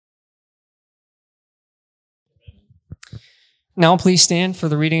Now please stand for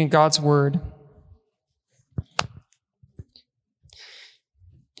the reading of God's word.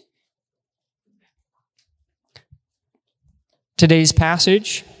 Today's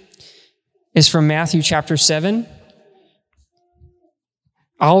passage is from Matthew chapter 7.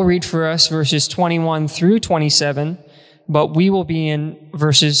 I'll read for us verses 21 through 27, but we will be in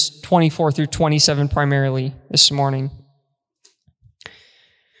verses 24 through 27 primarily this morning.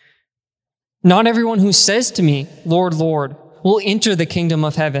 Not everyone who says to me, Lord, Lord, will enter the kingdom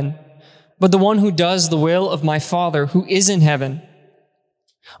of heaven, but the one who does the will of my Father who is in heaven.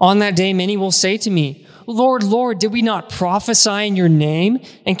 On that day, many will say to me, Lord, Lord, did we not prophesy in your name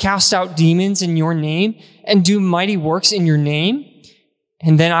and cast out demons in your name and do mighty works in your name?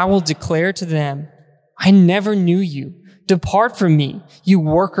 And then I will declare to them, I never knew you. Depart from me, you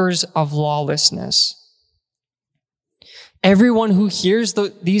workers of lawlessness. Everyone who hears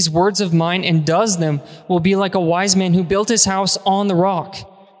these words of mine and does them will be like a wise man who built his house on the rock.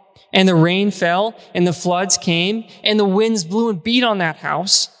 And the rain fell, and the floods came, and the winds blew and beat on that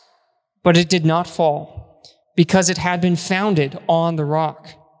house, but it did not fall, because it had been founded on the rock.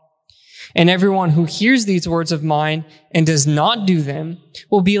 And everyone who hears these words of mine and does not do them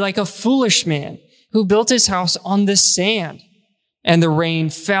will be like a foolish man who built his house on the sand. And the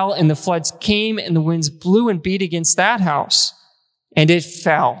rain fell, and the floods came, and the winds blew and beat against that house. And it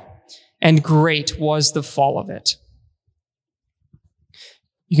fell, and great was the fall of it.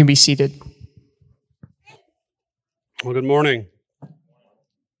 You can be seated. Well, good morning.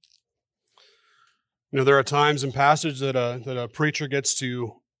 You know, there are times in passages that a preacher gets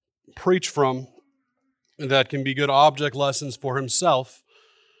to preach from that can be good object lessons for himself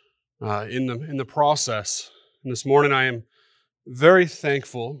in the process. And this morning I am very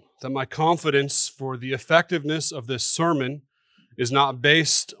thankful that my confidence for the effectiveness of this sermon is not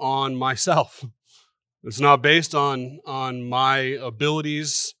based on myself. It's not based on my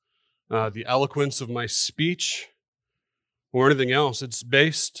abilities, the eloquence of my speech, or anything else. It's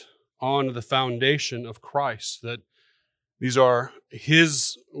based on the foundation of Christ, that these are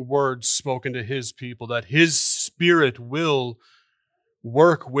His words spoken to His people, that His Spirit will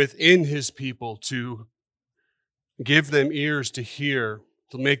work within His people to give them ears to hear,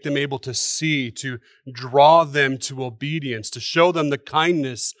 to make them able to see, to draw them to obedience, to show them the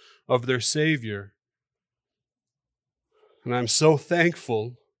kindness of their Savior. And I'm so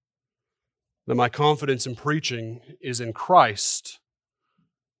thankful that my confidence in preaching is in Christ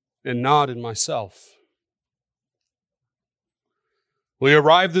and not in myself. We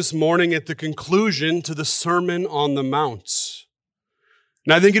arrived this morning at the conclusion to the Sermon on the Mount.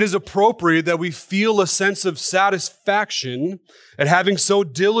 And I think it is appropriate that we feel a sense of satisfaction at having so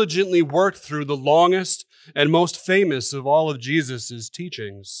diligently worked through the longest and most famous of all of Jesus'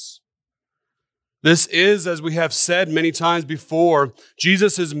 teachings. This is, as we have said many times before,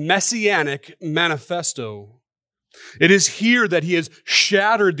 Jesus' messianic manifesto. It is here that He has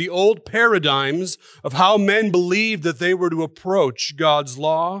shattered the old paradigms of how men believed that they were to approach God's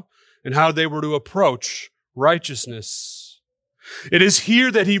law and how they were to approach righteousness. It is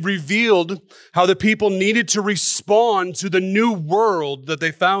here that He revealed how the people needed to respond to the new world that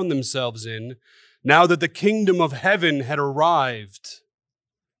they found themselves in, now that the kingdom of heaven had arrived.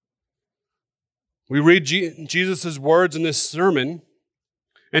 We read Jesus' words in this sermon,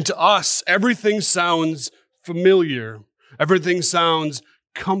 and to us, everything sounds familiar. Everything sounds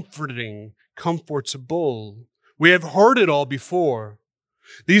comforting, comfortable. We have heard it all before.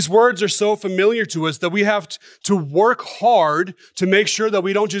 These words are so familiar to us that we have to work hard to make sure that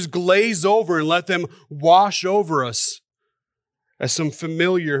we don't just glaze over and let them wash over us as some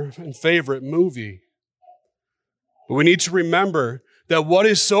familiar and favorite movie. But we need to remember that what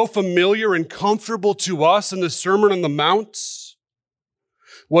is so familiar and comfortable to us in the Sermon on the Mount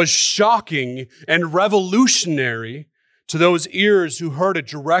was shocking and revolutionary to those ears who heard it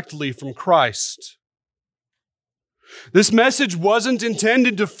directly from Christ. This message wasn't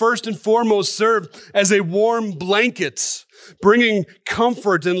intended to first and foremost serve as a warm blanket, bringing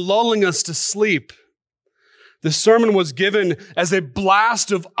comfort and lulling us to sleep. The sermon was given as a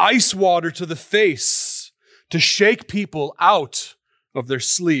blast of ice water to the face to shake people out of their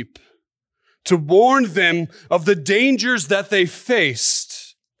sleep, to warn them of the dangers that they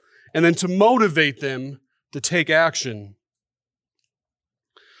faced, and then to motivate them to take action.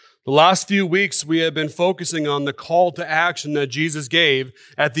 The last few weeks, we have been focusing on the call to action that Jesus gave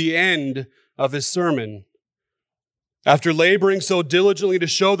at the end of His sermon. After laboring so diligently to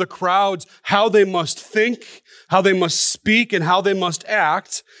show the crowds how they must think, how they must speak, and how they must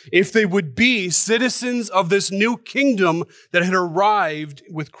act, if they would be citizens of this new kingdom that had arrived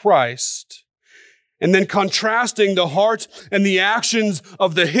with Christ. and then contrasting the heart and the actions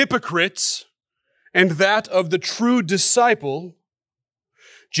of the hypocrite and that of the true disciple,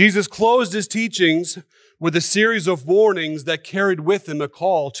 Jesus closed his teachings with a series of warnings that carried with them a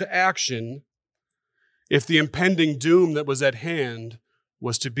call to action if the impending doom that was at hand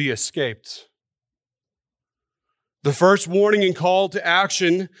was to be escaped. The first warning and call to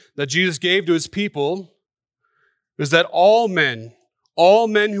action that Jesus gave to his people is that all men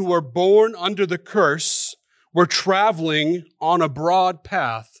who were born under the curse were traveling on a broad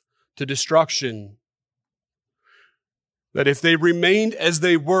path to destruction. That if they remained as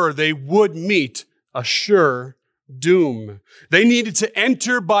they were, they would meet a sure doom. They needed to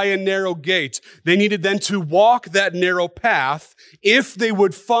enter by a narrow gate. They needed then to walk that narrow path if they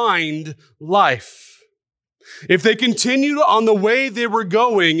would find life. If they continued on the way they were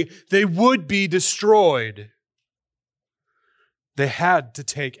going, they would be destroyed. They had to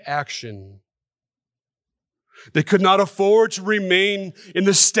take action. They could not afford to remain in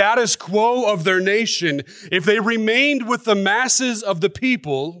the status quo of their nation. If they remained with the masses of the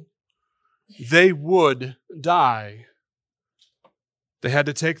people, they would die. They had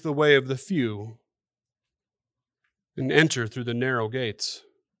to take the way of the few and enter through the narrow gates.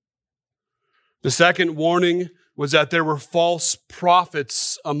 The second warning was that there were false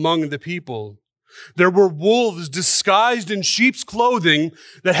prophets among the people. There were wolves disguised in sheep's clothing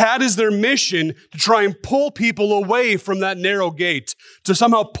that had as their mission to try and pull people away from that narrow gate, to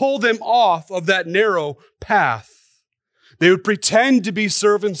somehow pull them off of that narrow path. They would pretend to be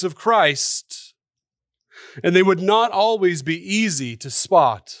servants of Christ, and they would not always be easy to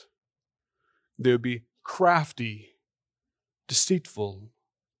spot. They would be crafty, deceitful,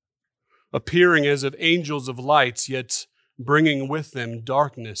 appearing as of angels of light, yet bringing with them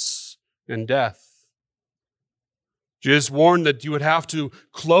darkness and death. Jesus warned that you would have to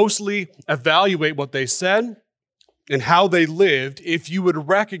closely evaluate what they said and how they lived if you would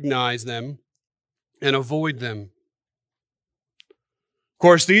recognize them and avoid them. Of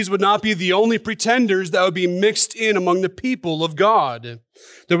course, these would not be the only pretenders that would be mixed in among the people of God.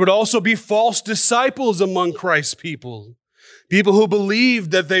 There would also be false disciples among Christ's people. People who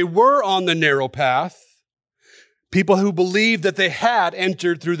believed that they were on the narrow path. People who believed that they had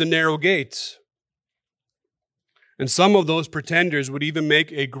entered through the narrow gate. And some of those pretenders would even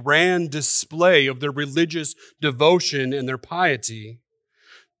make a grand display of their religious devotion and their piety.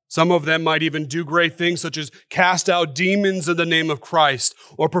 Some of them might even do great things such as cast out demons in the name of Christ,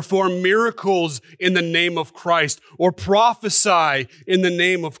 or perform miracles in the name of Christ, or prophesy in the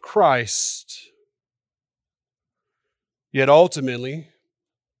name of Christ. Yet ultimately,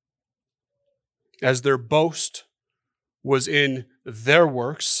 as their boast was in their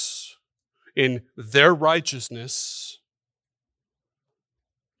works, in their righteousness,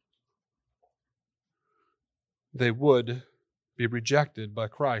 they would be rejected by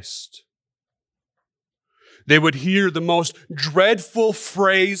Christ. They would hear the most dreadful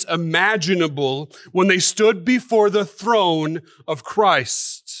phrase imaginable when they stood before the throne of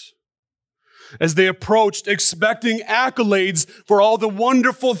Christ. As they approached, expecting accolades for all the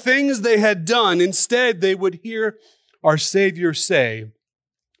wonderful things they had done, instead they would hear our Savior say,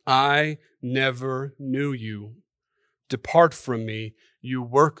 "I never knew you. Depart from me, you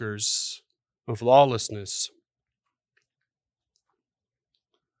workers of lawlessness."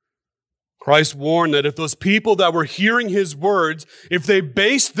 Christ warned that if those people that were hearing his words, if they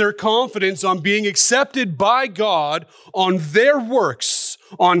based their confidence on being accepted by God, on their works,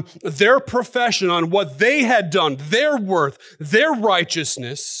 on their profession, on what they had done, their worth, their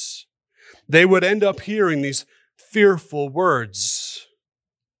righteousness, they would end up hearing these fearful words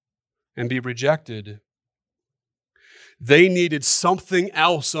and be rejected. They needed something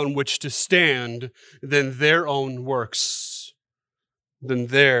else on which to stand than their own works, than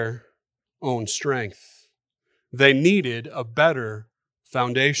their own strength. They needed a better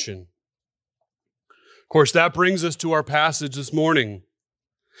foundation. Of course, that brings us to our passage this morning.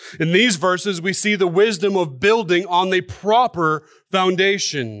 In these verses, we see the wisdom of building on the proper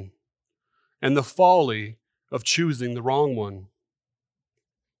foundation and the folly of choosing the wrong one.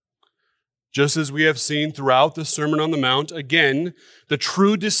 Just as we have seen throughout the Sermon on the Mount, again, the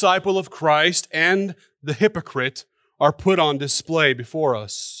true disciple of Christ and the hypocrite are put on display before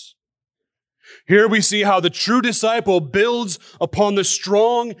us. Here we see how the true disciple builds upon the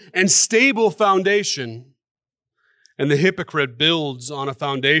strong and stable foundation, and the hypocrite builds on a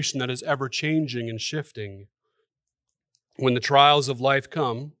foundation that is ever changing and shifting. When the trials of life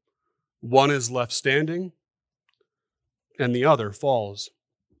come, one is left standing and the other falls.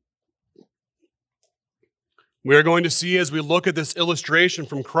 We are going to see as we look at this illustration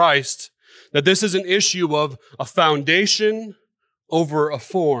from Christ that this is an issue of a foundation over a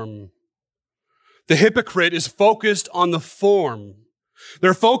form. The hypocrite is focused on the form.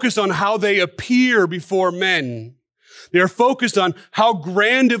 They're focused on how they appear before men. They're focused on how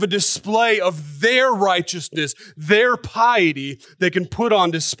grand of a display of their righteousness, their piety, they can put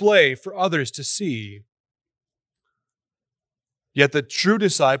on display for others to see. Yet the true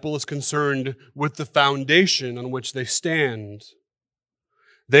disciple is concerned with the foundation on which they stand.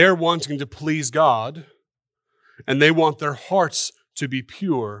 They're wanting to please God, and they want their hearts to be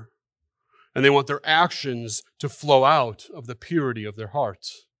pure, and they want their actions to flow out of the purity of their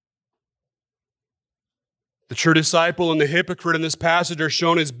hearts. The true disciple and the hypocrite in this passage are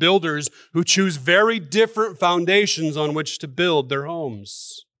shown as builders who choose very different foundations on which to build their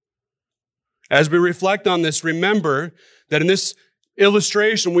homes. As we reflect on this, remember that in this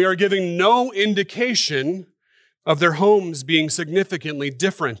illustration, we are giving no indication of their homes being significantly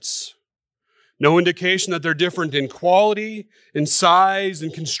different. No indication that they're different in quality, in size,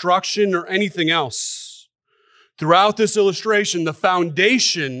 in construction, or anything else. Throughout this illustration, the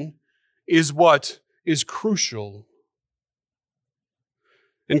foundation is what is crucial.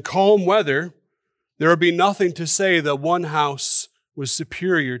 In calm weather, there would be nothing to say that one house was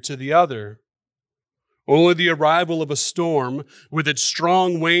superior to the other. Only the arrival of a storm with its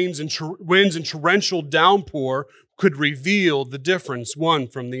strong winds and torrential downpour could reveal the difference one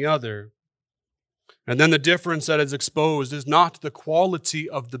from the other. And then the difference that is exposed is not the quality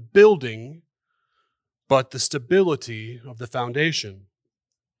of the building, but the stability of the foundation.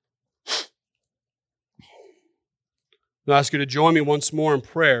 I'll ask you to join me once more in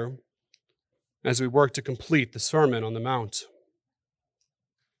prayer as we work to complete the Sermon on the Mount.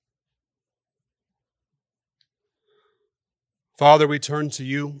 Father, we turn to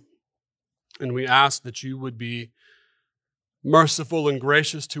you and we ask that you would be merciful and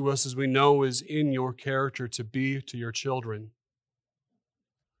gracious to us, as we know is in your character to be to your children.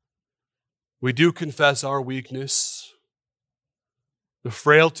 We do confess our weakness, the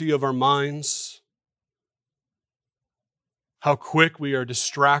frailty of our minds, how quick we are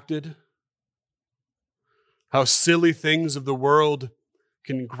distracted, how silly things of the world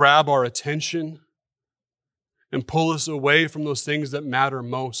can grab our attention and pull us away from those things that matter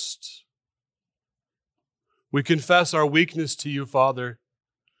most. We confess our weakness to you, Father,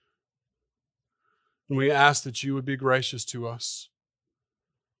 and we ask that you would be gracious to us,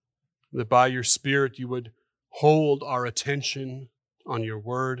 that by your Spirit you would hold our attention on your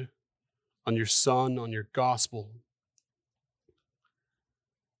word, on your Son, on your gospel,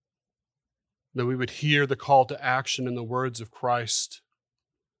 that we would hear the call to action in the words of Christ,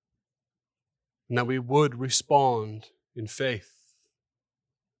 and that we would respond in faith.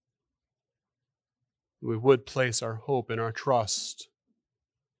 We would place our hope and our trust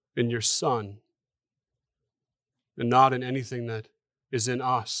in your Son, and not in anything that is in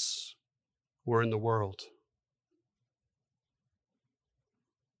us or in the world.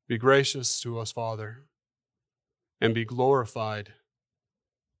 Be gracious to us, Father, and be glorified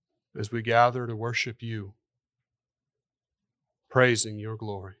as we gather to worship you, praising your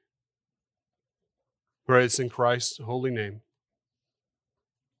glory. Praise in Christ's holy name.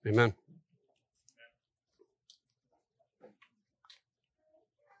 Amen.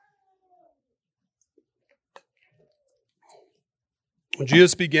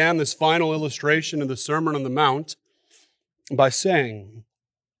 Jesus began this final illustration of the Sermon on the Mount by saying,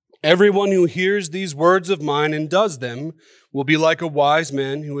 "Everyone who hears these words of mine and does them will be like a wise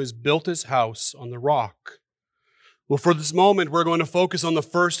man who has built his house on the rock." Well, for this moment, we're going to focus on the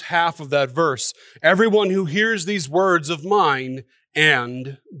first half of that verse. Everyone who hears these words of mine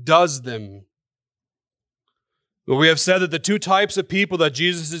and does them. Well, we have said that the two types of people that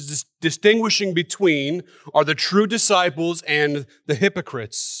Jesus is distinguishing between are the true disciples and the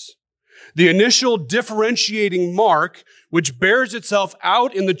hypocrites. The initial differentiating mark, which bears itself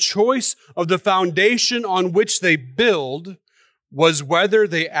out in the choice of the foundation on which they build, was whether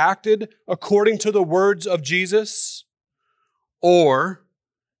they acted according to the words of Jesus or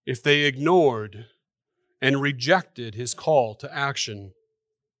if they ignored and rejected his call to action.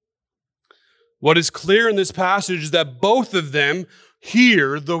 What is clear in this passage is that both of them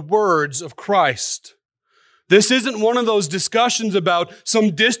hear the words of Christ. This isn't one of those discussions about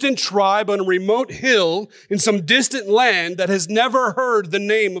some distant tribe on a remote hill in some distant land that has never heard the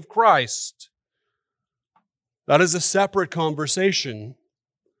name of Christ. That is a separate conversation.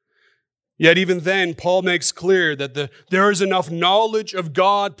 Yet even then, Paul makes clear that there is enough knowledge of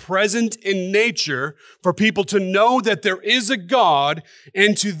God present in nature for people to know that there is a God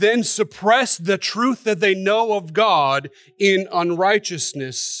and to then suppress the truth that they know of God in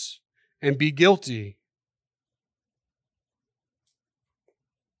unrighteousness and be guilty.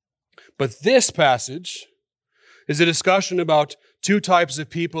 But this passage is a discussion about two types of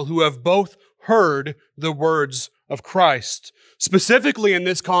people who have both heard the words of Christ. Specifically in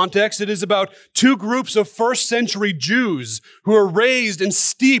this context, it is about two groups of first century Jews who are raised and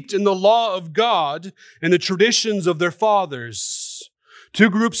steeped in the law of God and the traditions of their fathers. Two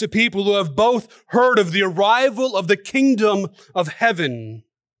groups of people who have both heard of the arrival of the kingdom of heaven,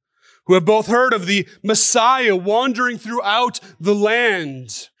 who have both heard of the Messiah wandering throughout the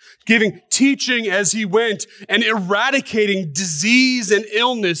land, giving teaching as he went and eradicating disease and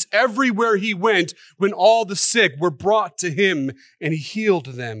illness everywhere he went when all the sick were brought to him and he healed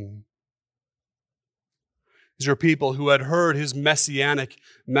them. These are people who had heard his messianic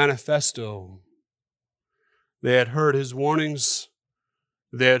manifesto. They had heard his warnings.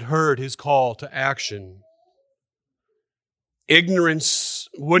 They had heard his call to action. Ignorance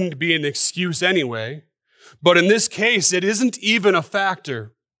wouldn't be an excuse anyway, but in this case, it isn't even a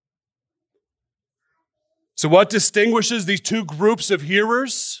factor. So what distinguishes these two groups of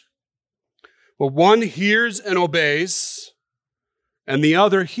hearers? Well, one hears and obeys, and the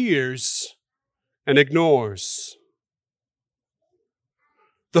other hears and ignores.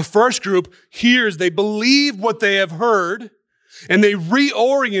 The first group hears, they believe what they have heard, and they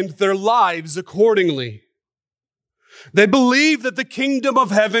reorient their lives accordingly. They believe that the kingdom of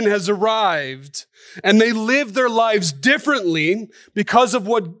heaven has arrived, and they live their lives differently because of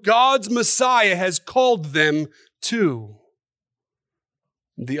what God's Messiah has called them to.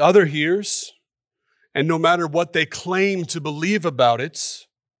 The other hears, and no matter what they claim to believe about it,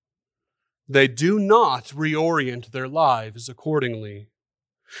 they do not reorient their lives accordingly.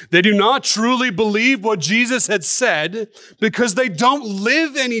 They do not truly believe what Jesus had said because they don't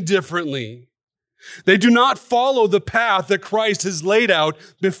live any differently. They do not follow the path that Christ has laid out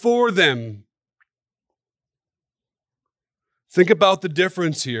before them. Think about the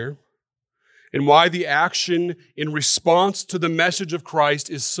difference here and why the action in response to the message of Christ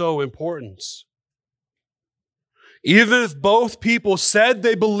is so important. Even if both people said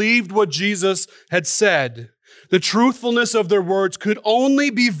they believed what Jesus had said, the truthfulness of their words could only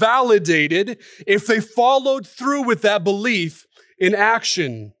be validated if they followed through with that belief in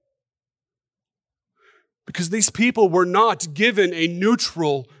action. Because these people were not given a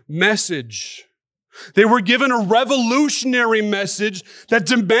neutral message. They were given a revolutionary message that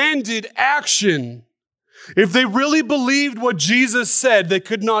demanded action. If they really believed what Jesus said, they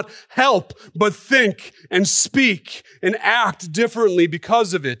could not help but think and speak and act differently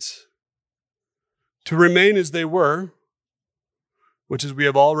because of it. To remain as they were, which as we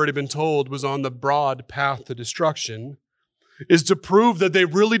have already been told was on the broad path to destruction, is to prove that they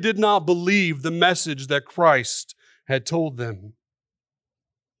really did not believe the message that Christ had told them.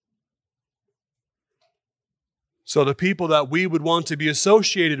 So the people that we would want to be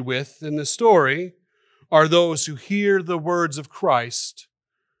associated with in this story are those who hear the words of Christ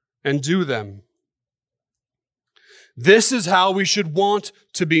and do them. This is how we should want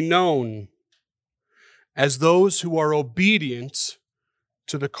to be known, as those who are obedient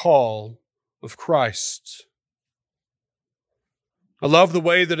to the call of Christ. I love the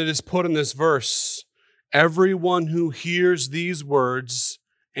way that it is put in this verse. Everyone who hears these words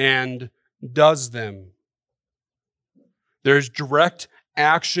and does them. There's direct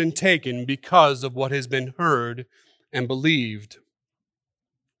action taken because of what has been heard and believed.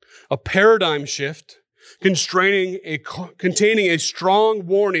 A paradigm shift containing a strong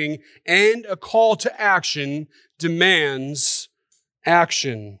warning and a call to action demands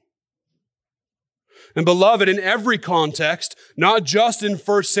action. And beloved, in every context, not just in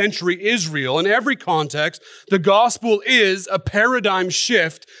first century Israel, in every context, the gospel is a paradigm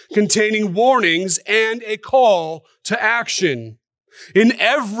shift containing warnings and a call to action. In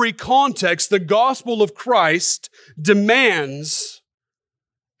every context, the gospel of Christ demands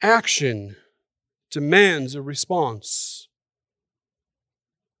action, demands a response.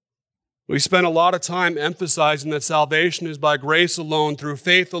 We spend a lot of time emphasizing that salvation is by grace alone, through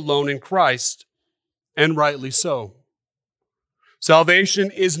faith alone in Christ. And rightly so.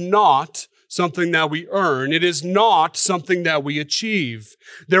 Salvation is not something that we earn. It is not something that we achieve.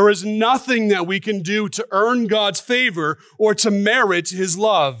 There is nothing that we can do to earn God's favor or to merit His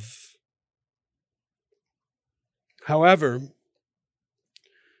love. However,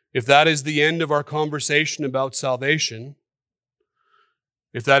 if that is the end of our conversation about salvation,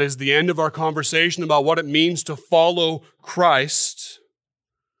 if that is the end of our conversation about what it means to follow Christ,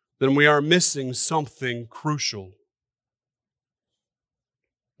 then we are missing something crucial.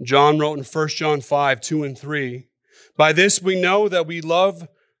 John wrote in 1 John 5, 2 and 3, "By this we know that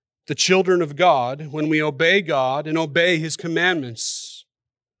the children of God when we obey God and obey his commandments.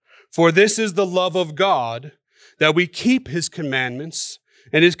 For this is the love of God, that we keep his commandments,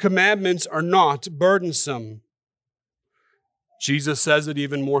 and his commandments are not burdensome. Jesus says it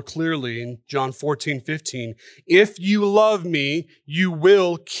even more clearly in John 14:15. If you love me, you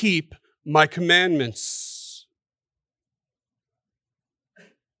will keep my commandments.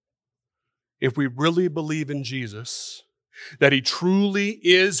 If we really believe in Jesus, that he truly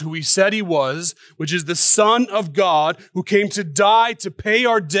is who he said he was, which is the Son of God who came to die to pay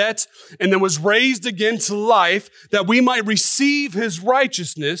our debt and then was raised again to life that we might receive his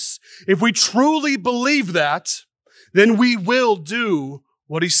righteousness, if we truly believe that, then we will do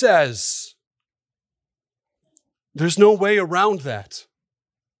what he says. There's no way around that.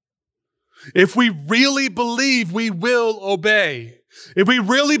 If we really believe, we will obey. If we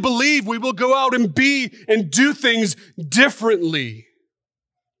really believe, we will go out and be and do things differently.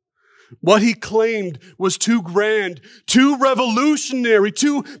 What he claimed was too grand, too revolutionary,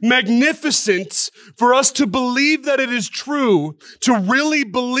 too magnificent for us to believe that it is true, to really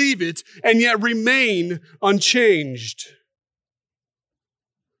believe it, and yet remain unchanged.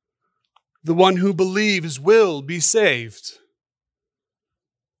 The one who believes will be saved.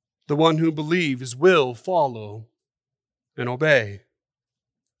 The one who believes will follow and obey.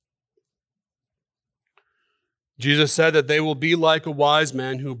 Jesus said that they will be like a wise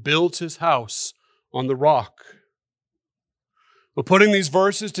man who built his house on the rock. But putting these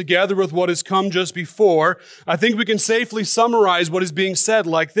verses together with what has come just before, I think we can safely summarize what is being said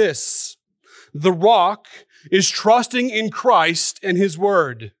like this. The rock is trusting in Christ and his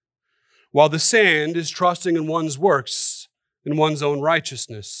word, while the sand is trusting in one's works and one's own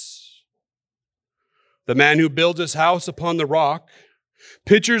righteousness. The man who builds his house upon the rock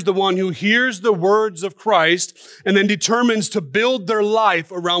pictures the one who hears the words of Christ and then determines to build their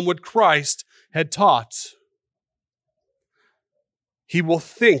life around what Christ had taught. He will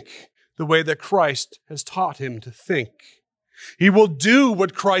think the way that Christ has taught him to think. He will do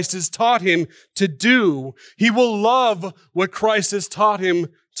what Christ has taught him to do. He will love what Christ has taught him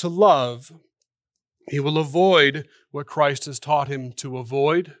to love. He will avoid what Christ has taught him to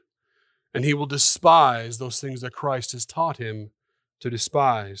avoid. And he will despise those things that Christ has taught him to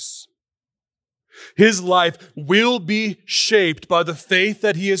despise. His life will be shaped by the faith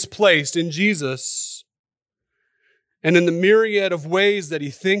that he has placed in Jesus and in the myriad of ways that he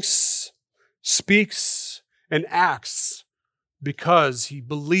thinks, speaks, and acts because he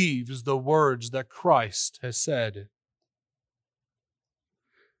believes the words that Christ has said.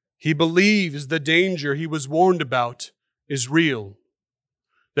 He believes the danger he was warned about is real.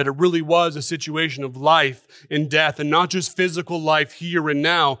 That it really was a situation of life and death, and not just physical life here and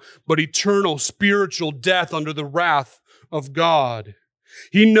now, but eternal spiritual death under the wrath of God.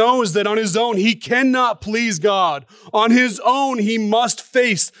 He knows that on his own, he cannot please God. On his own, he must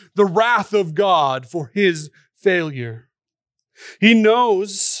face the wrath of God for his failure. He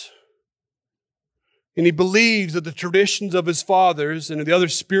knows and he believes that the traditions of his fathers and the other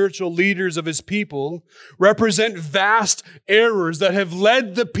spiritual leaders of his people represent vast errors that have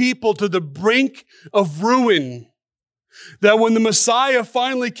led the people to the brink of ruin. That when the Messiah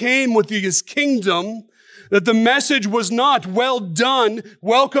finally came with his kingdom, that the message was not, well done,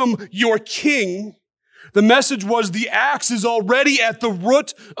 welcome your king. The message was, the axe is already at the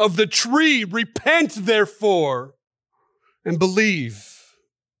root of the tree. Repent, therefore, and believe.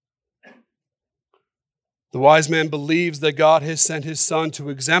 The wise man believes that God has sent his Son to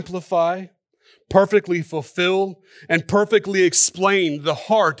exemplify, perfectly fulfill, and perfectly explain the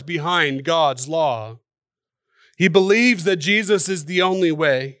heart behind God's law. He believes that Jesus is the only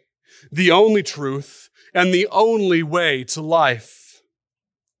way, the only truth, and the only way to life.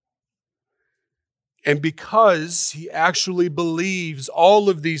 And because he actually believes all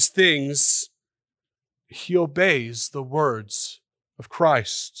of these things, he obeys the words of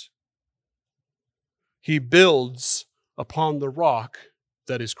Christ. He builds upon the rock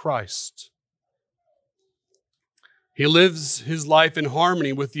that is Christ. He lives his life in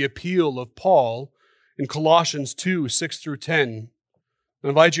harmony with the appeal of Paul in Colossians 2, 6 through 10. I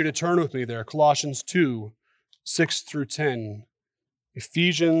invite you to turn with me there. Colossians 2, 6 through 10.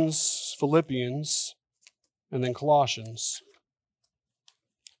 Ephesians, Philippians, and then Colossians.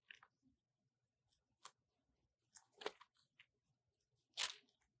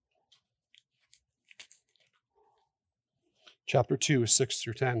 Chapter 2, 6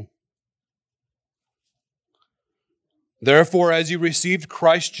 through 10. Therefore, as you received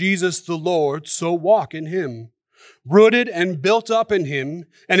Christ Jesus the Lord, so walk in him, rooted and built up in him,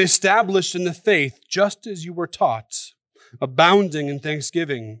 and established in the faith, just as you were taught, abounding in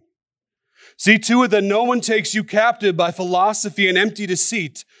thanksgiving. See to it that no one takes you captive by philosophy and empty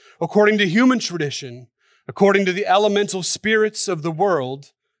deceit, according to human tradition, according to the elemental spirits of the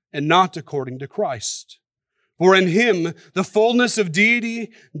world, and not according to Christ. For in him the fullness of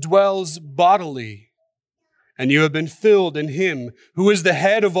deity dwells bodily, and you have been filled in him who is the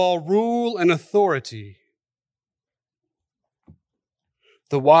head of all rule and authority.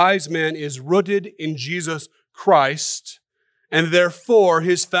 The wise man is rooted in Jesus Christ, and therefore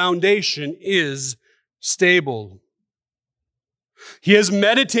his foundation is stable. He has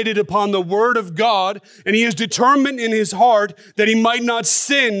meditated upon the word of God, and he is determined in his heart that he might not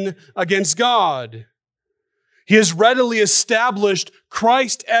sin against God. He has readily established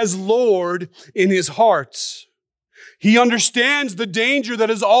Christ as Lord in his heart. He understands the danger that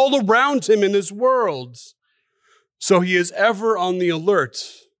is all around him in this world. So he is ever on the alert,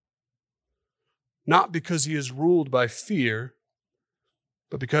 not because he is ruled by fear,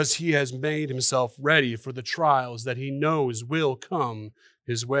 but because he has made himself ready for the trials that he knows will come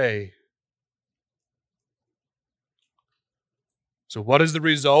his way. So what is the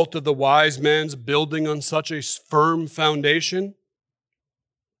result of the wise man's building on such a firm foundation?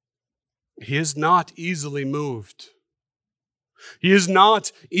 He is not easily moved. He is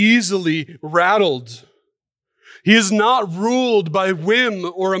not easily rattled. He is not ruled by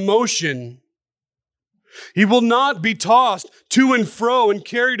whim or emotion. He will not be tossed to and fro and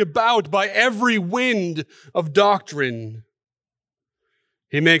carried about by every wind of doctrine.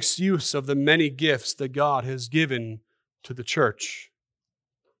 He makes use of the many gifts that God has given to the church.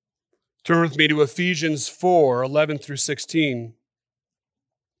 Turn with me to Ephesians 4, 11 through 16.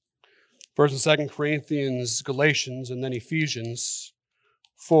 1st and 2nd Corinthians, Galatians, and then Ephesians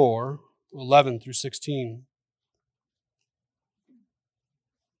 4, 11 through 16.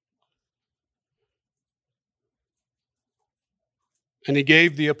 And he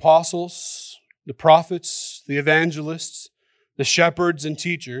gave the apostles, the prophets, the evangelists, the shepherds and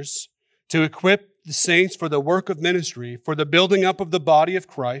teachers to equip the saints for the work of ministry, for the building up of the body of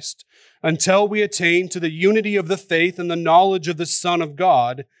Christ, until we attain to the unity of the faith and the knowledge of the Son of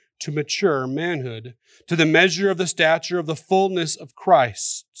God, to mature manhood, to the measure of the stature of the fullness of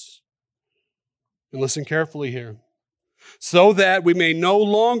Christ. And listen carefully here. So that we may no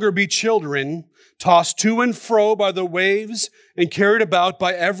longer be children, tossed to and fro by the waves and carried about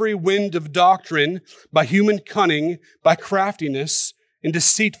by every wind of doctrine, by human cunning, by craftiness, and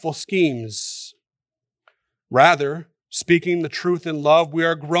deceitful schemes. Rather, speaking the truth in love, we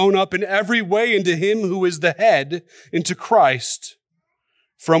are grown up in every way into him who is the head, into Christ,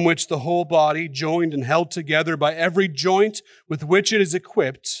 from which the whole body, joined and held together by every joint with which it is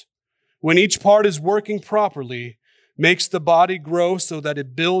equipped, when each part is working properly, makes the body grow so that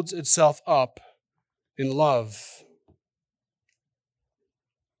it builds itself up in love.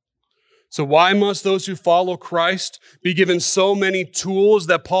 So why must those who follow Christ be given so many tools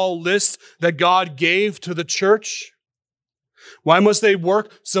that Paul lists that God gave to the church? Why must they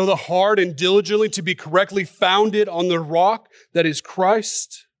work so hard and diligently to be correctly founded on the rock that is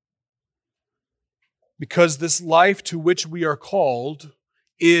Christ? Because this life to which we are called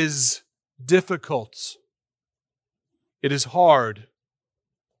is difficult. It is hard.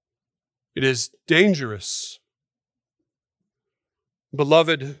 It is dangerous.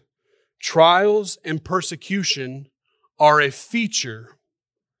 Beloved, trials and persecution are a feature,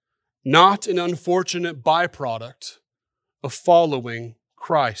 not an unfortunate byproduct of following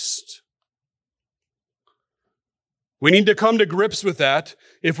Christ. We need to come to grips with that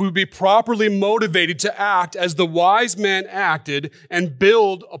if we be properly motivated to act as the wise man acted and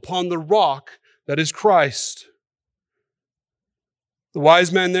build upon the rock that is Christ. The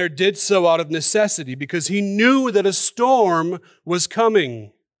wise man there did so out of necessity because he knew that a storm was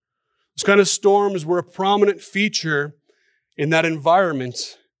coming. Those kind of storms were a prominent feature in that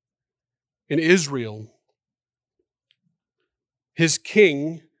environment in Israel. His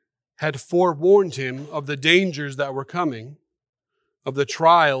king had forewarned him of the dangers that were coming, of the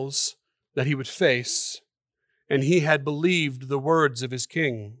trials that he would face, and he had believed the words of his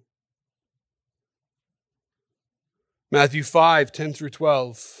king. Matthew 5, 10 through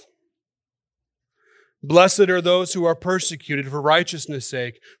 12. Blessed are those who are persecuted for righteousness'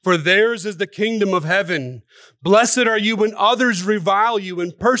 sake, for theirs is the kingdom of heaven. Blessed are you when others revile you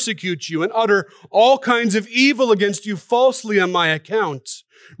and persecute you and utter all kinds of evil against you falsely on my account.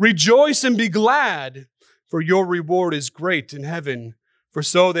 Rejoice and be glad, for your reward is great in heaven, for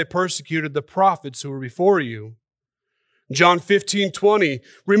so they persecuted the prophets who were before you. John 15, 20.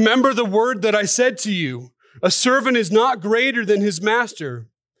 Remember the word that I said to you. A servant is not greater than his master.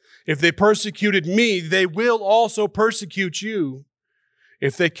 If they persecuted me, they will also persecute you.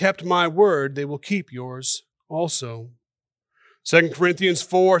 If they kept my word, they will keep yours also. 2 Corinthians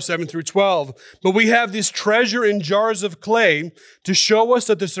 4, 7 through 12. But we have this treasure in jars of clay to show us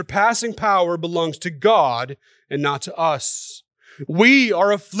that the surpassing power belongs to God and not to us. We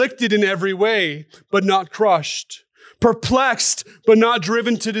are afflicted in every way, but not crushed. Perplexed, but not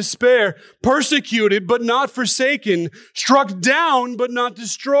driven to despair. Persecuted, but not forsaken. Struck down, but not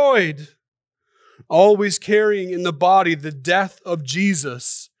destroyed. Always carrying in the body the death of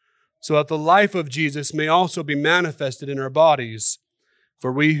Jesus, so that the life of Jesus may also be manifested in our bodies.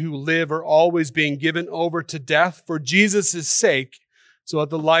 For we who live are always being given over to death for Jesus' sake, so that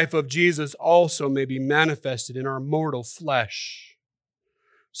the life of Jesus also may be manifested in our mortal flesh.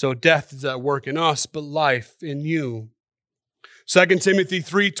 So death is at work in us, but life in you. 2 Timothy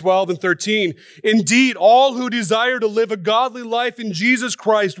 3, 12 and 13. Indeed, all who desire to live a godly life in Jesus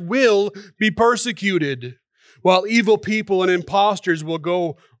Christ will be persecuted, while evil people and impostors will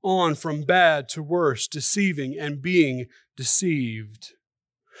go on from bad to worse, deceiving and being deceived.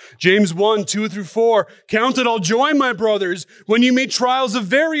 James 1, 2 through 4. Count it all joy, my brothers, when you meet trials of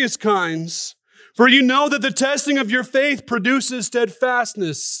various kinds. For you know that the testing of your faith produces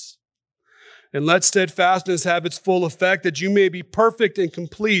steadfastness. And let steadfastness have its full effect, that you may be perfect and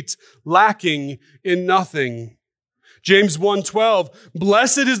complete, lacking in nothing. James 1:12,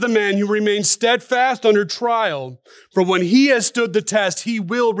 blessed is the man who remains steadfast under trial, for when he has stood the test, he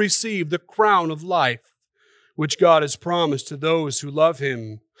will receive the crown of life, which God has promised to those who love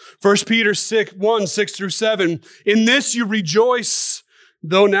him. 1 Peter 1, 6 through 7, in this you rejoice,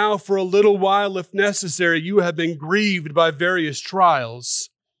 though now for a little while, if necessary, you have been grieved by various trials,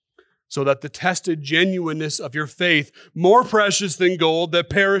 so that the tested genuineness of your faith, more precious than gold that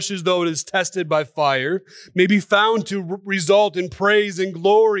perishes though it is tested by fire, may be found to result in praise and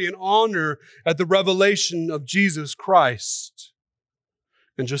glory and honor at the revelation of Jesus Christ.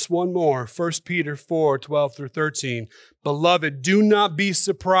 And just one more, 1 Peter 4, 12 through 13. Beloved, do not be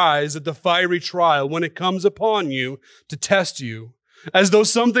surprised at the fiery trial when it comes upon you to test you, as though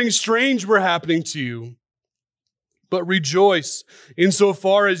something strange were happening to you. But rejoice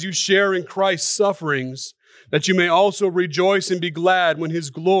insofar as you share in Christ's sufferings, that you may also rejoice and be glad when his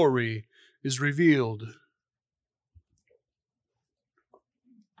glory is revealed.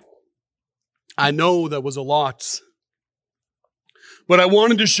 I know that was a lot, but I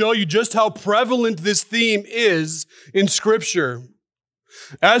wanted to show you just how prevalent this theme is in Scripture.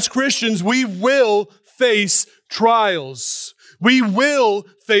 As Christians, we will face trials. We will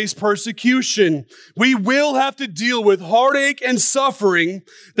face persecution. We will have to deal with heartache and suffering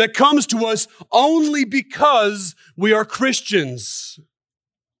that comes to us only because we are Christians.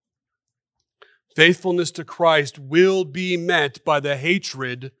 Faithfulness to Christ will be met by the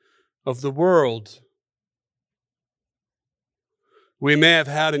hatred of the world. We may have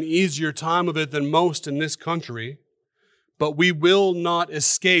had an easier time of it than most in this country, but we will not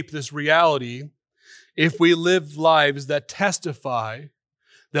escape this reality if we live lives that testify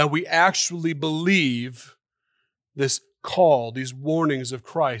that we actually believe this call, these warnings of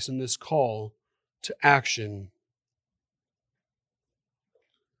Christ, and this call to action.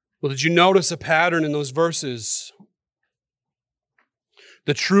 Well, did you notice a pattern in those verses?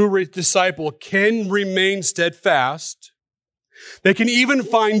 The true disciple can remain steadfast. They can even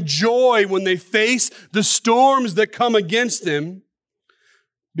find joy when they face the storms that come against them,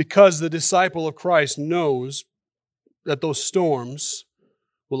 because the disciple of Christ knows that those storms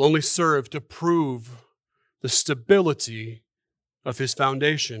will only serve to prove the stability of his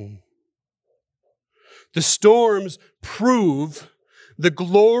foundation. The storms prove the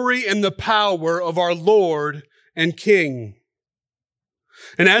glory and the power of our Lord and King.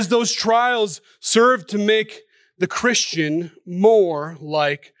 And as those trials serve to make the Christian more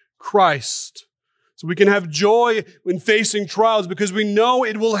like Christ, so we can have joy when facing trials because we know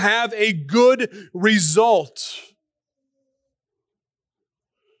it will have a good result.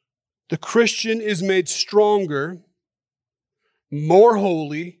 The Christian is made stronger, more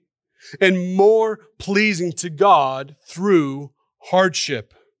holy, and more pleasing to God through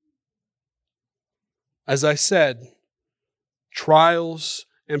hardship. As I said, trials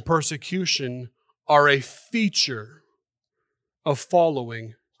and persecution are a feature of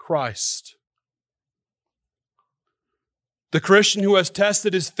following Christ. The Christian who has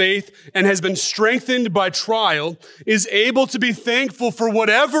tested his faith and has been strengthened by trial is able to be thankful for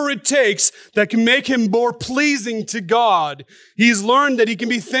whatever it takes that can make him more pleasing to God. He's learned that he can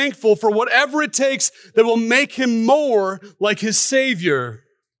be thankful for whatever it takes that will make him more like his Savior.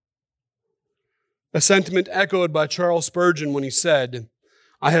 A sentiment echoed by Charles Spurgeon when he said,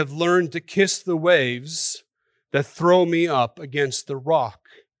 "I have learned to kiss the waves that throw me up against the rock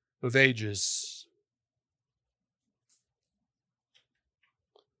of ages.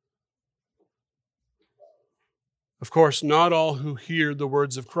 Of course, not all who hear the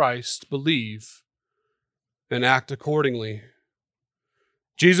words of Christ believe and act accordingly.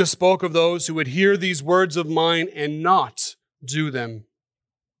 Jesus spoke of those who would hear these words of mine and not do them.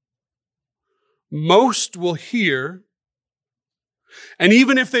 Most will hear, and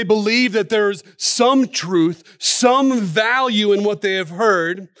even if they believe that there's some truth, some value in what they have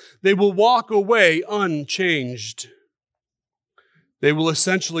heard, they will walk away unchanged. They will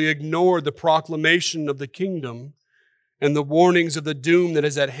essentially ignore the proclamation of the kingdom and the warnings of the doom that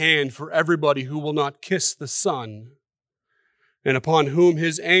is at hand for everybody who will not kiss the Son, and upon whom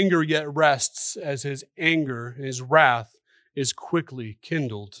his anger yet rests, as his anger, his wrath, is quickly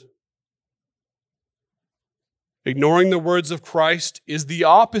kindled. Ignoring the words of Christ is the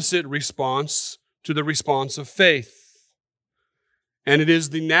opposite response to the response of faith. And it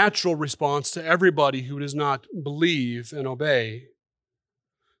is the natural response to everybody who does not believe and obey.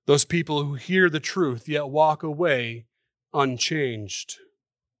 Those people who hear the truth yet walk away unchanged.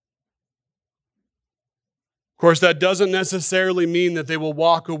 Of course, that doesn't necessarily mean that they will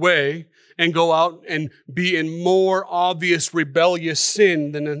walk away and go out and be in more obvious rebellious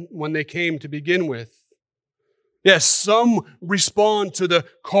sin than when they came to begin with. Yes, some respond to the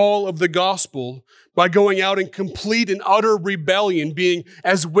call of the gospel by going out in complete and utter rebellion, being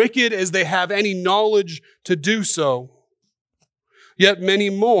as wicked as they have any knowledge to do so. Yet many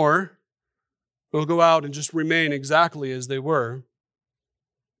more will go out and just remain exactly as they were.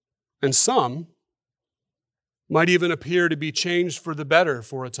 And some might even appear to be changed for the better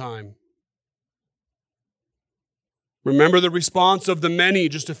for a time. Remember the response of the many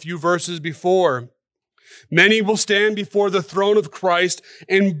just a few verses before. Many will stand before the throne of Christ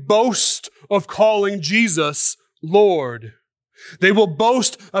and boast of calling Jesus Lord. They will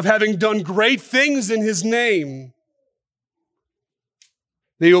boast of having done great things in his name.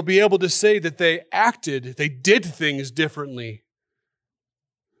 They will be able to say that they did things differently.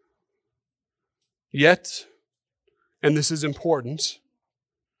 Yet, and this is important,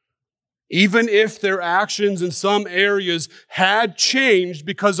 even if their actions in some areas had changed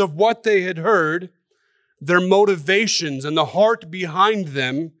because of what they had heard, their motivations and the heart behind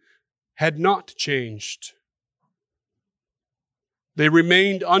them had not changed. They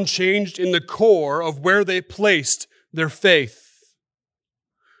remained unchanged in the core of where they placed their faith.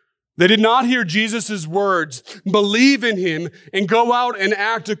 They did not hear Jesus' words, believe in him, and go out and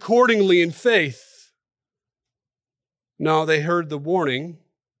act accordingly in faith. No, they heard the warning,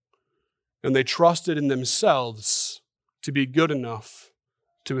 and they trusted in themselves to be good enough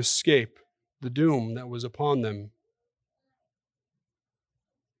to escape the doom that was upon them.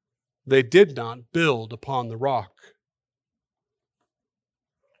 They did not build upon the rock.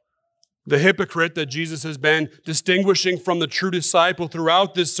 The hypocrite that Jesus has been distinguishing from the true disciple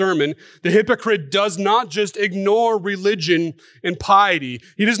throughout this sermon, the hypocrite does not just ignore religion and piety.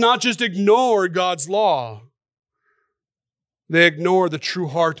 He does not just ignore God's law. They ignore the true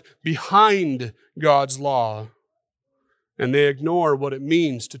heart behind God's law. And they ignore what it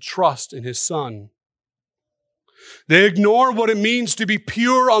means to trust in his Son. They ignore what it means to be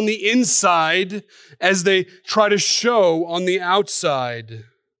pure on the inside as they try to show on the outside.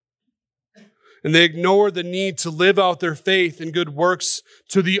 And they ignore the need to live out their faith and good works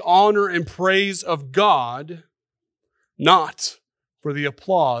to the honor and praise of God, not for the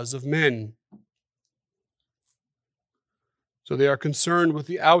applause of men. So they are concerned with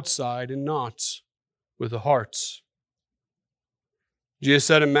the outside and not with the hearts. Jesus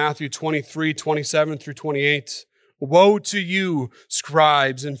said in Matthew 23, 27 through 28, "Woe to you,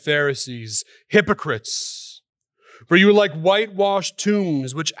 scribes and Pharisees, hypocrites! For you are like whitewashed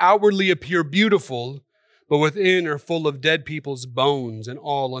tombs, which outwardly appear beautiful, but within are full of dead people's bones and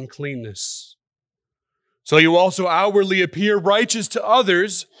all uncleanness. So you also outwardly appear righteous to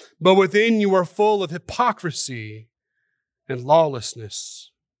others, but within you are full of hypocrisy and lawlessness."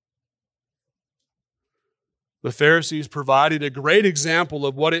 The Pharisees provided a great example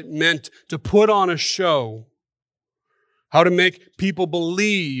of what it meant to put on a show, how to make people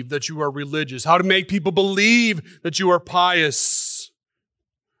believe that you are religious, how to make people believe that you are pious,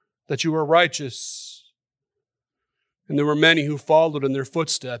 that you are righteous. And there were many who followed in their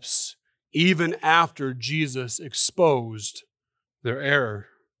footsteps, even after Jesus exposed their error.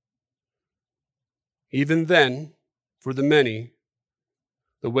 Even then, for the many,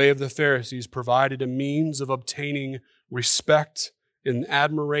 the way of the Pharisees provided a means of obtaining respect and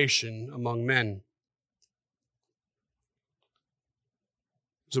admiration among men.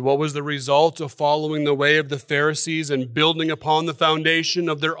 So what was the result of following the way of the Pharisees and building upon the foundation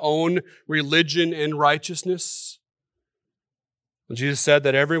of their own religion and righteousness? Well, Jesus said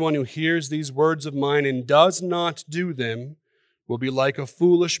that everyone who hears these words of mine and does not do them will be like a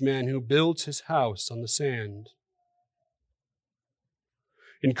foolish man who builds his house on the sand.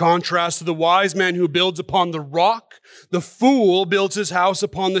 In contrast to the wise man who builds upon the rock, the fool builds his house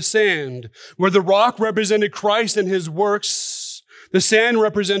upon the sand. Where the rock represented Christ and his works, the sand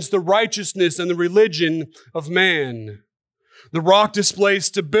represents the righteousness and the religion of man. The rock displays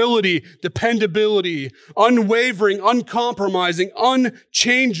stability, dependability, unwavering, uncompromising,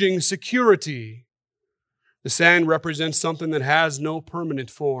 unchanging security. The sand represents something that has no permanent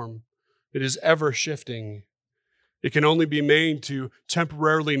form. It is ever shifting. It can only be made to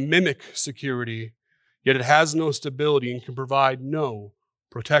temporarily mimic security, yet it has no stability and can provide no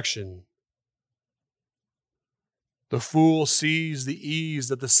protection. The fool sees the ease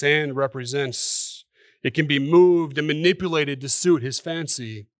that the sand represents. It can be moved and manipulated to suit his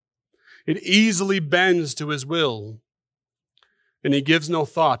fancy. It easily bends to his will, and he gives no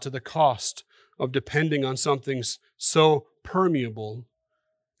thought to the cost of depending on something so permeable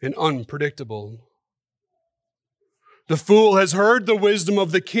and unpredictable. The fool has heard the wisdom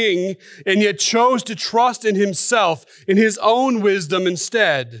of the king and yet chose to trust in himself, in his own wisdom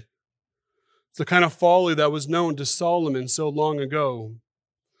instead. It's the kind of folly that was known to Solomon so long ago.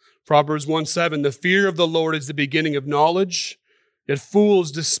 Proverbs 1:7, the fear of the Lord is the beginning of knowledge, yet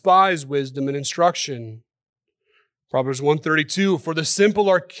fools despise wisdom and instruction. Proverbs 1:32, for the simple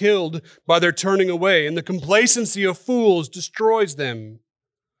are killed by their turning away, and the complacency of fools destroys them.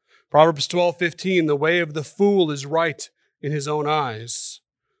 Proverbs 12:15, the way of the fool is right in his own eyes,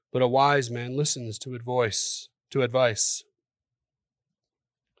 but a wise man listens to advice.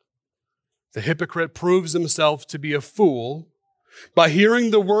 The hypocrite proves himself to be a fool by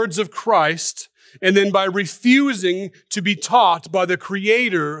hearing the words of Christ and then by refusing to be taught by the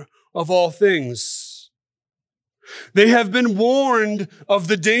Creator of all things. They have been warned of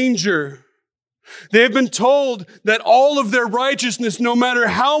the danger. They have been told that all of their righteousness, no matter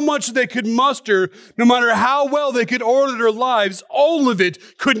how much they could muster, no matter how well they could order their lives, all of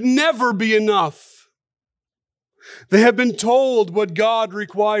it could never be enough. They have been told what God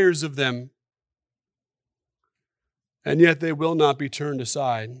requires of them, and yet they will not be turned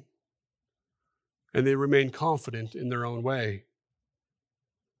aside, and they remain confident in their own way.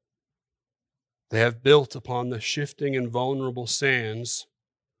 They have built upon the shifting and vulnerable sands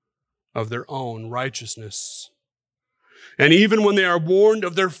of their own righteousness. And even when they are warned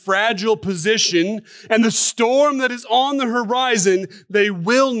of their fragile position and the storm that is on the horizon, they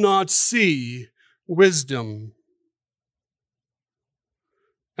will not see wisdom.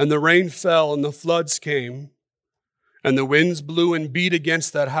 And the rain fell and the floods came, and the winds blew and beat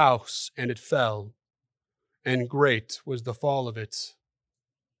against that house, and it fell, and great was the fall of it.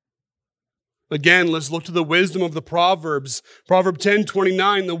 Again, let's look to the wisdom of the Proverbs. Proverb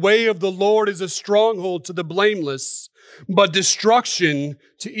 10:29, the way of the Lord is a stronghold to the blameless, but destruction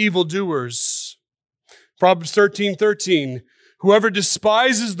to evildoers. Proverbs 13:13, whoever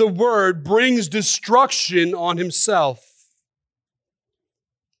despises the word brings destruction on himself.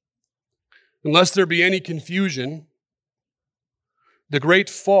 Unless there be any confusion, the great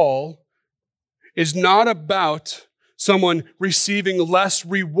fall is not about someone receiving less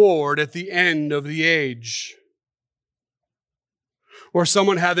reward at the end of the age, or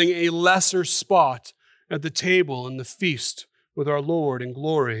someone having a lesser spot at the table in the feast with our Lord in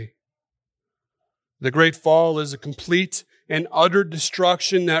glory. The great fall is a complete and utter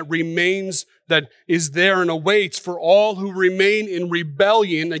destruction that is there and awaits for all who remain in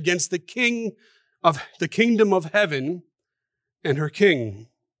rebellion against the kingdom of heaven and her king.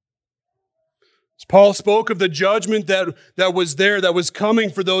 Paul spoke of the judgment that was coming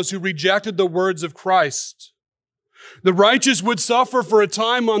for those who rejected the words of Christ. The righteous would suffer for a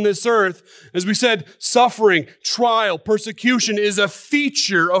time on this earth. As we said, suffering, trial, persecution is a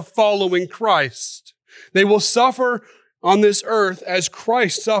feature of following Christ. They will suffer on this earth as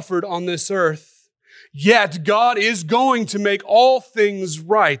Christ suffered on this earth. Yet God is going to make all things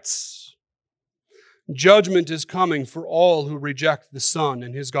right. Judgment is coming for all who reject the Son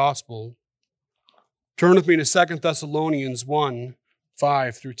and His gospel. Turn with me to 2 Thessalonians 1,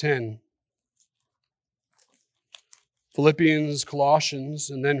 5 through 10. Philippians, Colossians,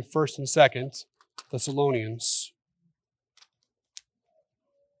 and then 1st and 2nd Thessalonians.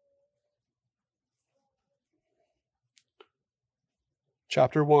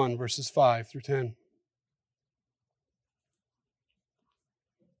 Chapter 1, verses 5 through 10.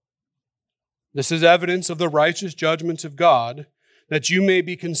 This is evidence of the righteous judgment of God, that you may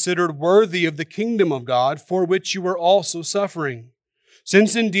be considered worthy of the kingdom of God, for which you are also suffering.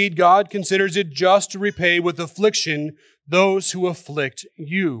 Since indeed God considers it just to repay with affliction those who afflict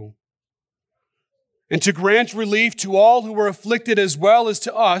you, and to grant relief to all who are afflicted as well as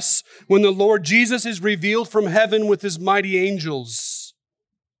to us when the Lord Jesus is revealed from heaven with his mighty angels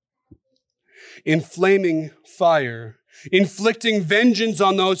in flaming fire, inflicting vengeance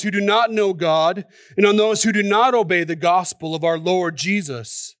on those who do not know God and on those who do not obey the gospel of our Lord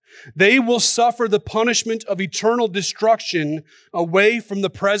Jesus. They will suffer the punishment of eternal destruction away from the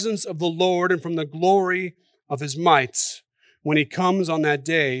presence of the Lord and from the glory of his might when he comes on that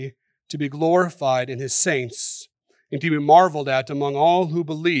day to be glorified in his saints and to be marveled at among all who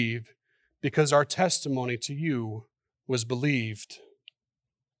believe, because our testimony to you was believed.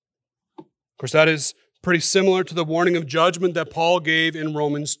 Of course, that is pretty similar to the warning of judgment that Paul gave in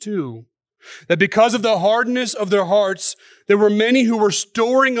Romans 2. That because of the hardness of their hearts, there were many who were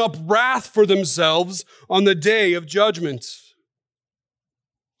storing up wrath for themselves on the day of judgment.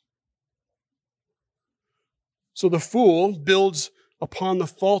 So the fool builds upon the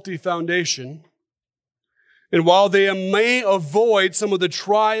faulty foundation, and while they may avoid some of the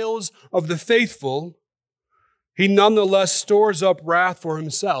trials of the faithful, he nonetheless stores up wrath for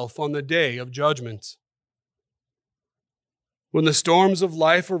himself on the day of judgment. When the storms of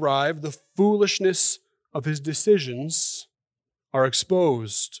life arrive, the foolishness of his decisions are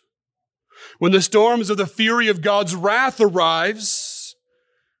exposed. When the storms of the fury of God's wrath arrives,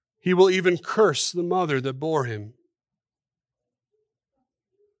 he will even curse the mother that bore him.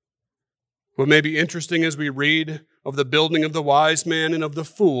 What may be interesting as we read of the building of the wise man and of the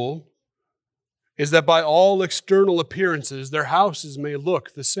fool is that by all external appearances, their houses may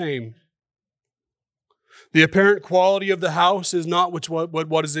look the same. The apparent quality of the house is not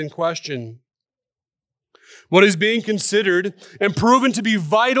what is in question. What is being considered and proven to be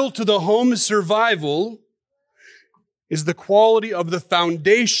vital to the home's survival is the quality of the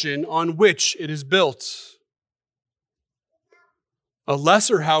foundation on which it is built. A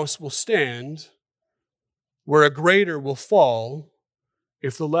lesser house will stand where a greater will fall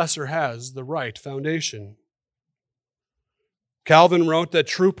if the lesser has the right foundation. Calvin wrote that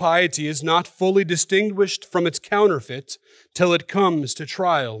true piety is not fully distinguished from its counterfeit till it comes to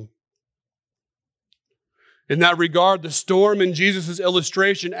trial. In that regard, the storm in Jesus'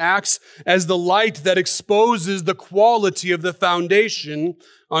 illustration acts as the light that exposes the quality of the foundation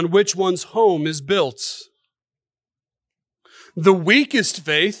on which one's home is built. The weakest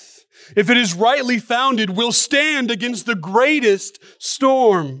faith, if it is rightly founded, will stand against the greatest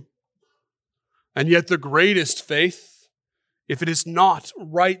storm. And yet the greatest faith, if it is not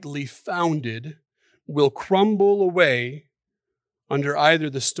rightly founded, will crumble away under either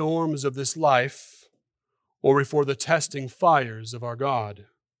the storms of this life or before the testing fires of our God.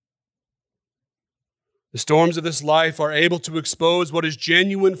 The storms of this life are able to expose what is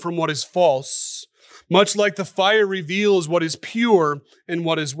genuine from what is false, much like the fire reveals what is pure and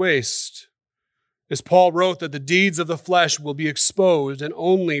what is waste. As Paul wrote that the deeds of the flesh will be exposed and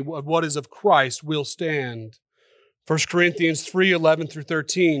only what is of Christ will stand. 1 Corinthians 3:11 through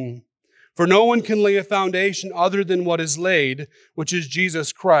 13. For no one can lay a foundation other than what is laid, which is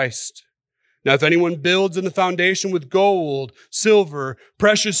Jesus Christ. Now, if anyone builds in the foundation with gold, silver,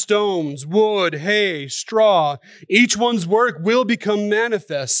 precious stones, wood, hay, straw, each one's work will become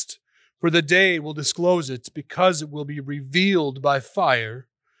manifest, for the day will disclose it, because it will be revealed by fire,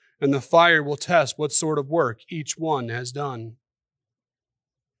 and the fire will test what sort of work each one has done.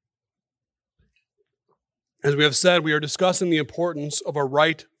 As we have said, we are discussing the importance of a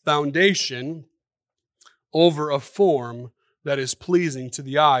right foundation over a form that is pleasing to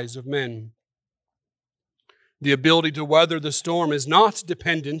the eyes of men. The ability to weather the storm is not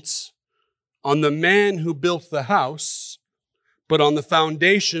dependent on the man who built the house, but on the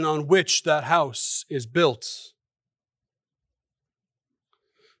foundation on which that house is built.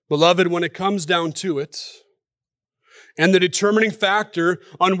 Beloved, when it comes down to it, and the determining factor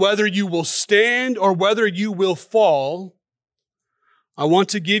on whether you will stand or whether you will fall, I want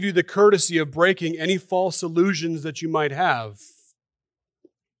to give you the courtesy of breaking any false illusions that you might have.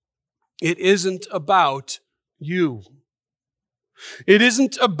 It isn't about you. It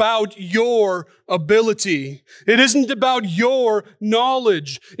isn't about your ability. It isn't about your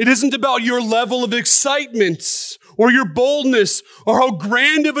knowledge. It isn't about your level of excitement or your boldness or how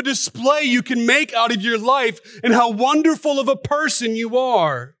grand of a display you can make out of your life and how wonderful of a person you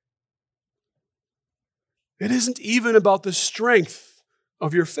are. It isn't even about the strength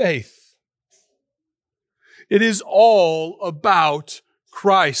of your faith. It is all about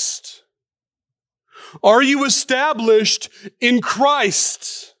Christ. Are you established in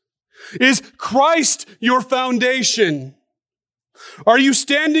Christ? Is Christ your foundation? Are you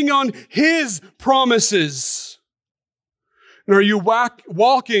standing on His promises? And are you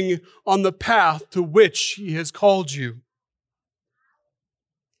walking on the path to which He has called you?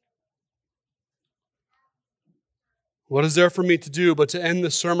 What is there for me to do but to end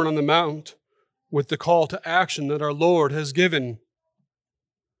the Sermon on the Mount with the call to action that our Lord has given?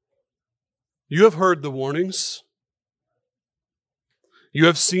 You have heard the warnings. You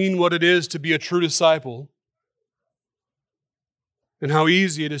have seen what it is to be a true disciple and how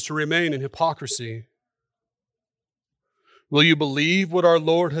easy it is to remain in hypocrisy. Will you believe what our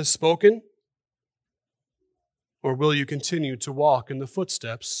Lord has spoken? Or will you continue to walk in the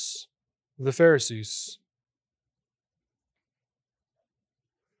footsteps of the Pharisees?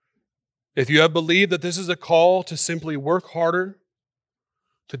 If you have believed that this is a call to simply work harder,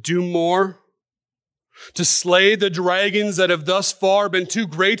 to do more, to slay the dragons that have thus far been too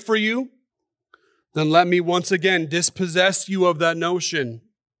great for you, then let me once again dispossess you of that notion.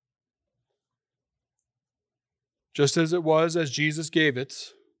 Just as it was as Jesus gave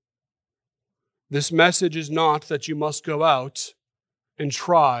it, this message is not that you must go out and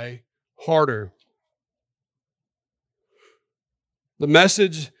try harder. The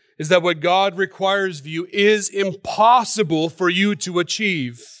message is that what God requires of you is impossible for you to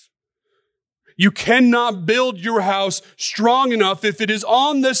achieve. You cannot build your house strong enough if it is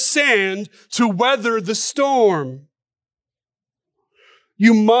on the sand to weather the storm.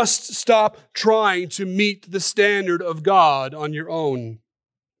 You must stop trying to meet the standard of God on your own.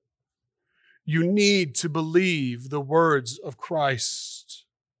 You need to believe the words of Christ.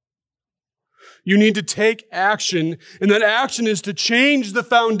 You need to take action, and that action is to change the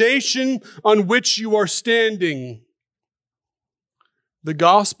foundation on which you are standing. The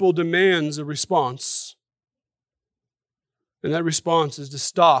gospel demands a response, and that response is to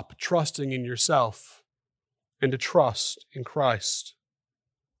stop trusting in yourself and to trust in Christ.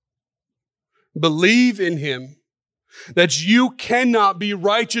 Believe in Him, that you cannot be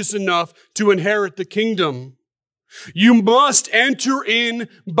righteous enough to inherit the kingdom. You must enter in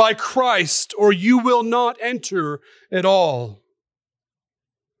by Christ, or you will not enter at all.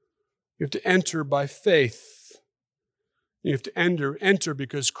 You have to enter by faith. You have to enter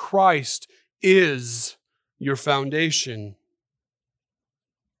because Christ is your foundation.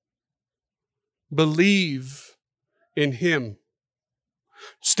 Believe in Him.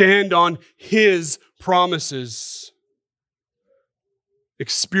 Stand on His promises.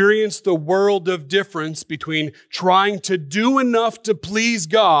 Experience the world of difference between trying to do enough to please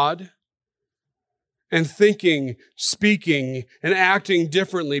God and thinking, speaking, and acting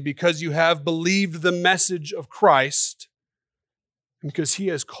differently because you have believed the message of Christ and because He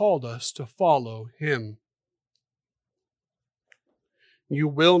has called us to follow Him. You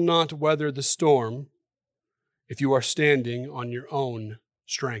will not weather the storm if you are standing on your own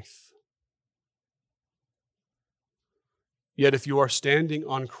strength. Yet if you are standing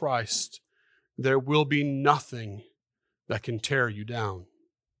on Christ, there will be nothing that can tear you down.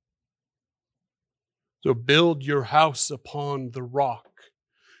 So build your house upon the rock,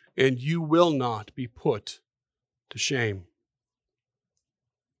 and you will not be put to shame.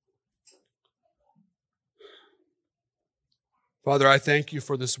 Father, I thank You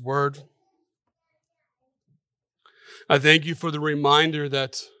for this word. I thank You for the reminder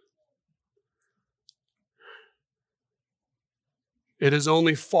that it is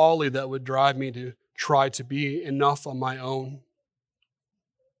only folly that would drive me to try to be enough on my own.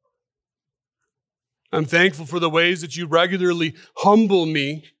 I'm thankful for the ways that You regularly humble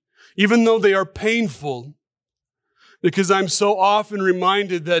me, even though they are painful, because I'm so often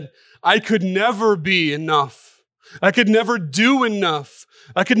reminded that I could never be enough. I could never do enough.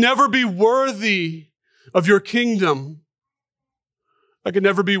 I could never be worthy of Your kingdom. I could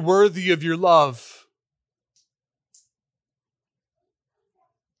never be worthy of Your love.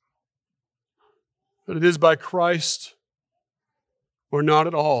 But it is by Christ or not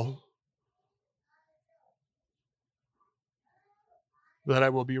at all that I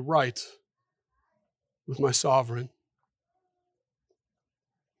will be right with my sovereign.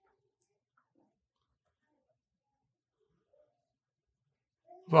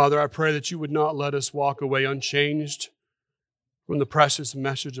 Father, I pray that You would not let us walk away unchanged from the precious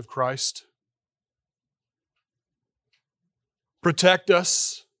message of Christ. Protect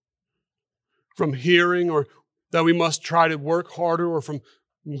us from hearing, or that we must try to work harder, or from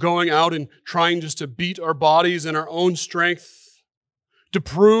going out and trying just to beat our bodies in our own strength to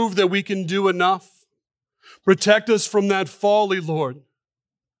prove that we can do enough. Protect us from that folly, Lord.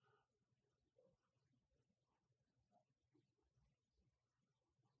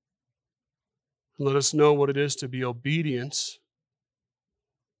 Let us know what it is to be obedient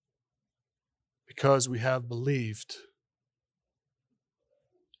because we have believed.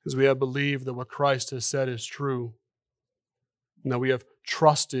 Because we have believed that what Christ has said is true, and that we have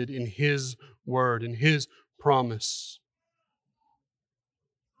trusted in His word, in His promise.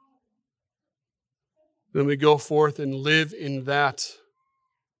 Then we go forth and live in that.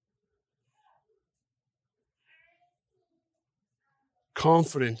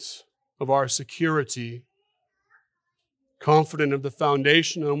 Confident of our security, confident of the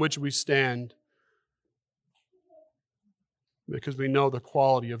foundation on which we stand, because we know the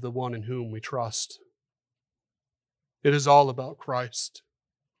quality of the one in whom we trust. It is all about Christ.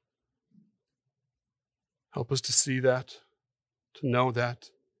 Help us to see that, to know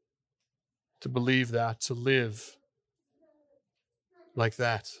that, to believe that, to live like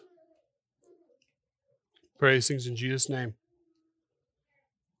that. Pray these things in Jesus' name.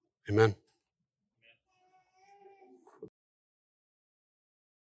 Amen.